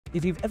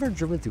If you've ever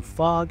driven through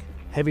fog,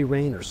 heavy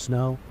rain, or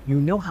snow,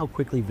 you know how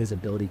quickly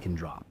visibility can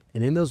drop.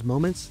 And in those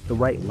moments, the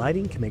right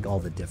lighting can make all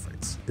the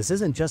difference. This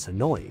isn't just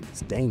annoying,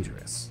 it's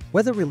dangerous.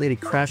 Weather-related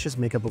crashes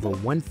make up over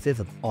 1/5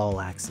 of all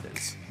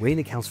accidents. Rain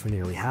accounts for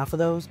nearly half of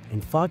those,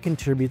 and fog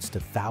contributes to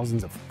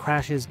thousands of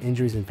crashes,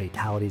 injuries, and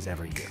fatalities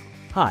every year.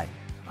 Hi,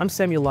 I'm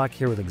Samuel Locke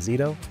here with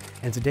AUXITO,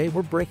 and today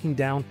we're breaking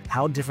down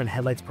how different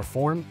headlights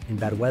perform in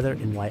bad weather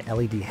and why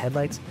LED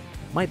headlights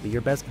might be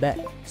your best bet.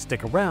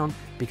 Stick around,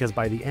 because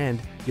by the end,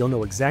 you'll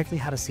know exactly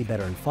how to see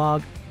better in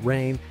fog,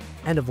 rain,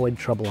 and avoid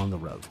trouble on the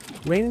road.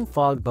 Rain and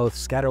fog both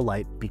scatter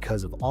light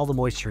because of all the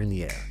moisture in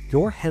the air.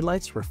 Your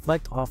headlights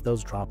reflect off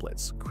those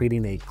droplets,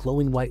 creating a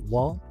glowing white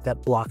wall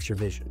that blocks your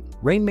vision.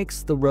 Rain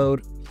makes the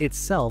road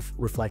itself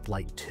reflect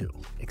light too,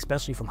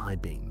 especially from high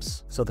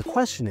beams. So the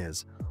question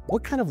is,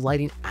 what kind of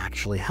lighting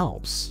actually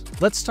helps?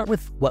 Let's start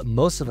with what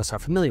most of us are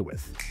familiar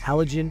with,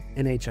 halogen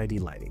and HID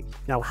lighting.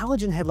 Now,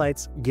 halogen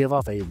headlights give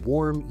off a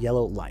warm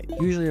yellow light,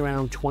 usually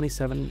around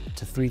 27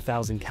 to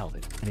 3000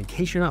 Kelvin. And in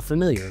case you're not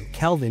familiar,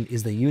 Kelvin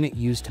is the unit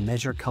used to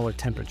measure color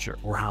temperature,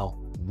 or how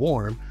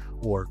warm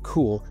or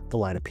cool the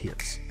light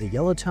appears. The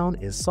yellow tone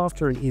is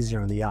softer and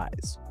easier on the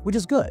eyes, which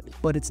is good,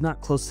 but it's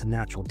not close to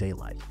natural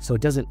daylight, so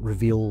it doesn't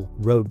reveal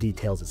road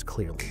details as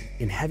clearly.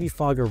 In heavy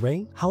fog or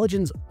rain,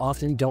 halogens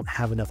often don't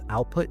have enough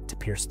output to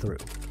pierce through.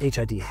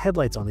 HID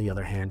headlights, on the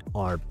other hand,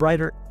 are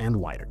brighter and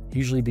wider,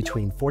 usually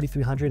between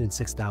 4300 and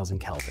 6000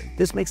 Kelvin.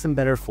 This makes them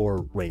better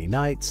for rainy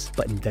nights,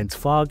 but in dense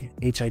fog,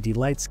 HID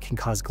lights can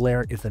cause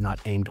glare if they're not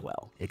aimed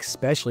well,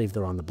 especially if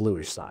they're on the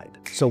bluish side.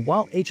 So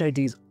while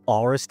HIDs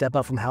are a step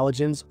up from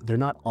halogens, they're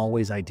not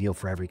always ideal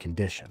for every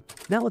condition.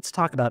 Now let's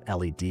talk about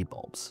LED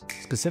bulbs,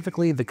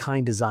 specifically the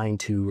kind designed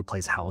to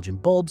replace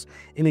halogen bulbs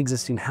in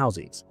existing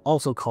housings,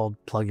 also called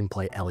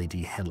plug-and-play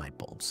LED headlight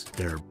bulbs.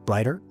 They're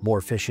brighter, more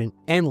efficient,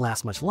 and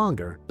last much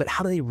longer, but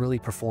how do they really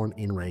perform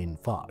in rain and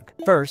fog?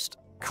 First,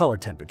 color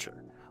temperature.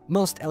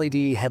 Most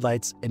LED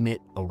headlights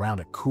emit around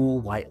a cool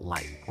white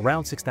light,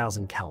 around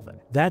 6000 Kelvin.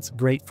 That's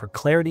great for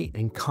clarity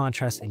and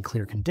contrast in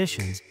clear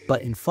conditions,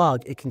 but in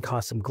fog, it can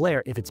cause some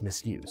glare if it's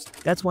misused.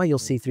 That's why you'll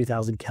see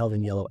 3000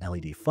 Kelvin yellow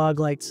LED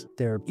fog lights.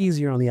 They're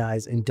easier on the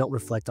eyes and don't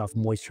reflect off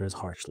moisture as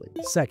harshly.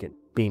 Second,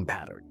 beam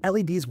pattern.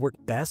 LEDs work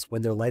best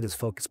when their light is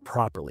focused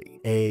properly.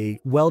 A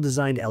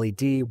well-designed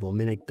LED will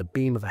mimic the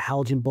beam of a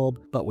halogen bulb,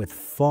 but with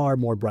far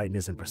more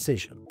brightness and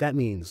precision. That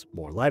means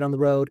more light on the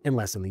road and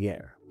less in the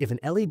air. If an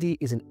LED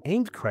isn't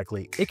aimed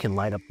correctly, it can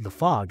light up the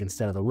fog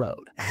instead of the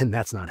road, and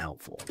that's not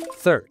helpful.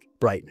 Third,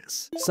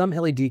 brightness. Some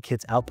LED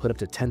kits output up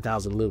to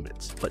 10,000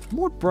 lumens, but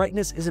more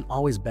brightness isn't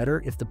always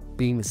better if the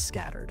beam is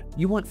scattered.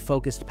 You want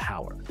focused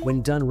power.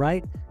 When done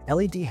right,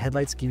 LED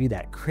headlights give you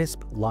that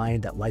crisp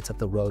line that lights up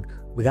the road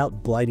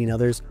without blinding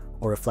others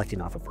or reflecting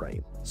off of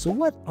rain. So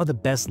what are the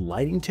best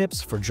lighting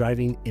tips for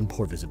driving in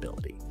poor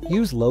visibility?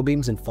 Use low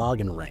beams in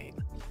fog and rain,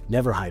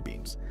 never high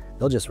beams.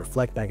 They'll just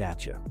reflect back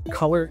at you.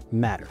 Color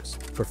matters.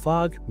 For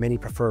fog, many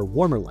prefer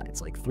warmer lights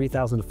like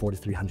 3000 to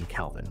 4300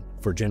 Kelvin.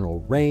 For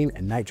general rain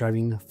and night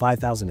driving,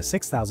 5000 to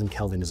 6000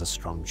 Kelvin is a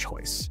strong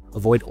choice.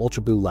 Avoid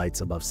ultra blue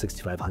lights above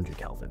 6500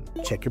 Kelvin.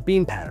 Check your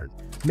beam pattern.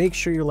 Make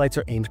sure your lights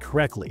are aimed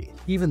correctly.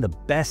 Even the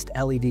best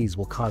LEDs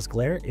will cause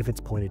glare if it's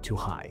pointed too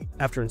high.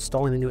 After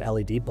installing a new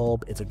LED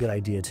bulb, it's a good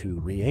idea to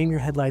re-aim your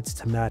headlights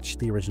to match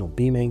the original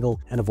beam angle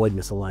and avoid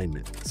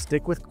misalignment.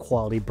 Stick with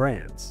quality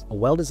brands. A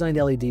well-designed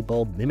LED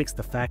bulb mimics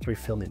the factory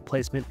filament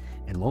placement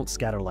and won't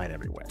scatter light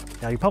everywhere.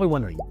 Now you're probably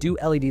wondering, do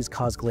LEDs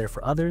cause glare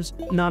for others?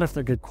 Not if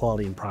they're good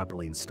quality and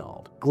properly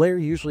installed. Glare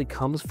usually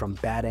comes from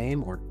bad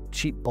aim or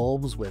cheap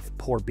bulbs with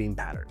poor beam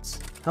patterns.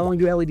 How long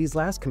do LEDs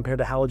last compared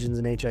to halogens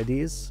and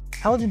HIDs?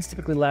 Halogens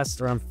typically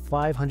last around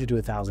 500 to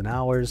 1000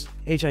 hours,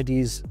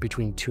 HIDs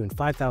between 2 and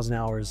 5000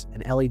 hours,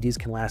 and LEDs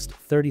can last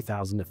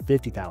 30,000 to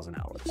 50,000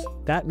 hours.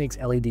 That makes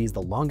LEDs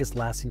the longest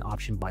lasting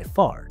option by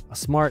far, a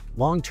smart,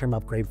 long-term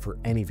upgrade for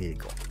any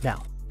vehicle.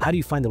 Now, how do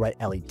you find the right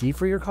LED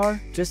for your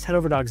car? Just head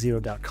over to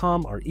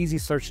AUXITO.com, our easy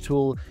search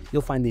tool.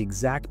 You'll find the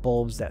exact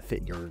bulbs that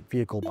fit your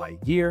vehicle by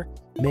year,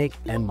 make,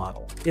 and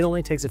model. It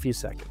only takes a few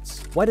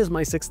seconds. Why does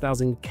my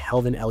 6000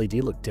 Kelvin LED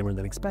look dimmer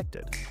than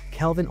expected?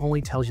 Kelvin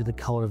only tells you the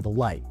color of the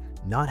light,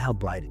 not how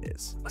bright it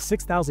is. A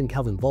 6000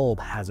 Kelvin bulb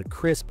has a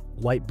crisp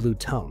white-blue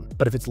tone,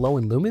 but if it's low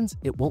in lumens,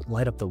 it won't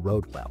light up the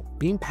road well.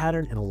 Beam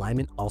pattern and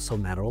alignment also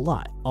matter a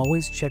lot.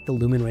 Always check the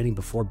lumen rating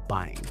before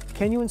buying.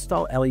 Can you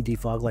install LED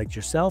fog lights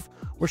yourself,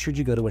 or should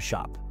you go to a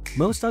shop?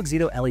 Most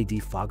AUXITO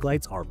LED fog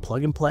lights are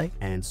plug-and-play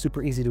and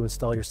super easy to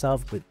install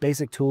yourself with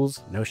basic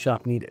tools, no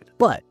shop needed.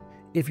 But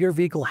if your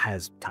vehicle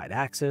has tight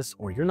access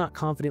or you're not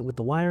confident with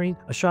the wiring,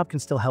 a shop can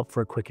still help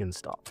for a quick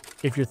install.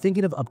 If you're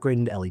thinking of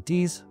upgrading to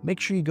LEDs, make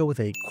sure you go with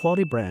a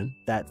quality brand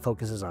that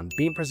focuses on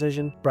beam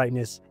precision,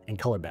 brightness, and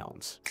color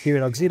balance. Here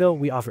at AUXITO,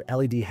 we offer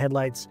LED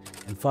headlights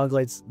and fog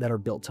lights that are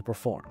built to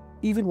perform,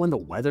 even when the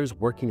weather's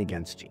working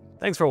against you.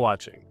 Thanks for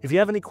watching. If you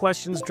have any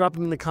questions, drop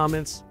them in the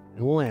comments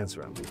and we'll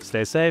answer them.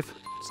 Stay safe,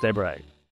 stay bright.